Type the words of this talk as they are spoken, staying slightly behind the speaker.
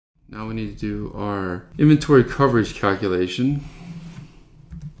Now we need to do our inventory coverage calculation,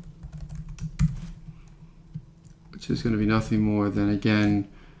 which is going to be nothing more than, again,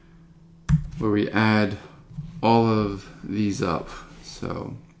 where we add all of these up.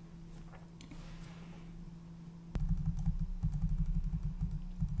 So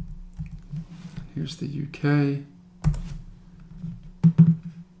here's the UK.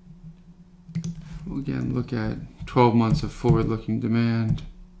 We'll again look at 12 months of forward-looking demand.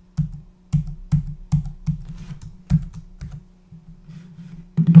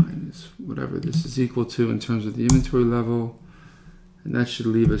 Minus whatever this is equal to in terms of the inventory level. And that should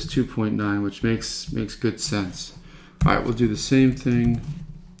leave us 2.9, which makes good sense. All right, we'll do the same thing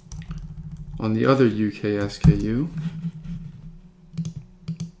on the other UK SKU,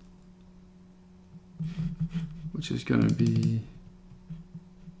 which is going to be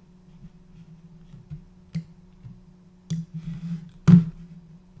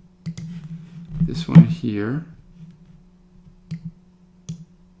this one here.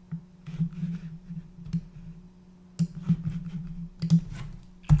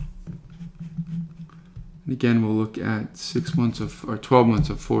 And again, we'll look at 6 months of, or 12 months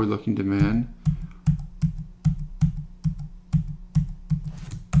of forward-looking demand.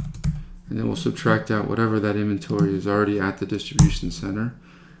 And then we'll subtract out whatever that inventory is already at the distribution center.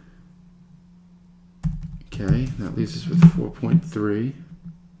 Okay, that leaves us with 4.3.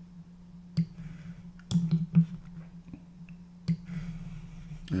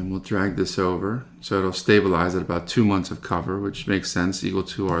 And we'll drag this over, so it'll stabilize at about 2 months of cover, which makes sense, equal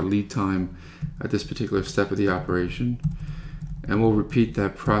to our lead time at this particular step of the operation. And we'll repeat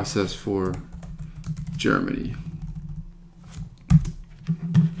that process for Germany.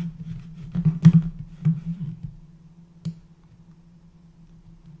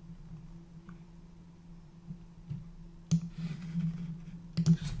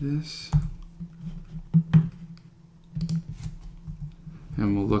 Just this.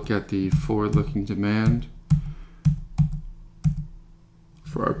 And we'll look at the forward-looking demand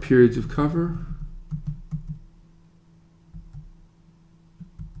for our periods of cover.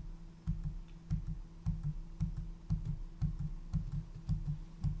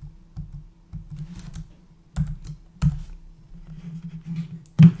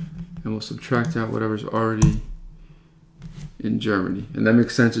 And we'll subtract out whatever's already in Germany. And that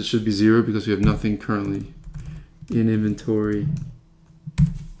makes sense, it should be 0 because we have nothing currently in inventory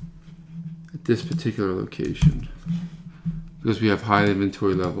at this particular location, because we have high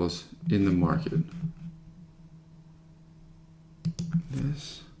inventory levels in the market.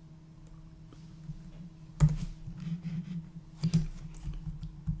 This.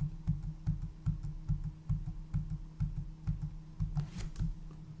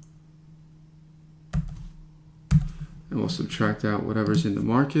 And we'll subtract out whatever's in the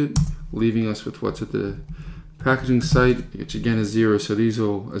market, leaving us with what's at the packaging site, which again is 0. So these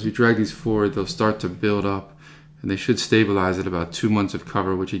will, as we drag these forward, they'll start to build up, and they should stabilize at about 2 months of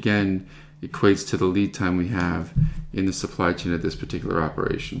cover, which again equates to the lead time we have in the supply chain at this particular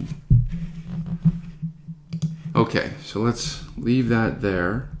operation. Okay, so let's leave that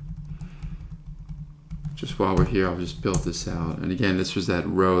there. Just while we're here, I'll just build this out. And again, this was that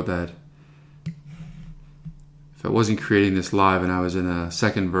row that, if I wasn't creating this live and I was in a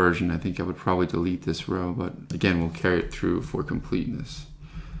second version, I think I would probably delete this row, but again, we'll carry it through for completeness,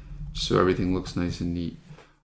 so everything looks nice and neat.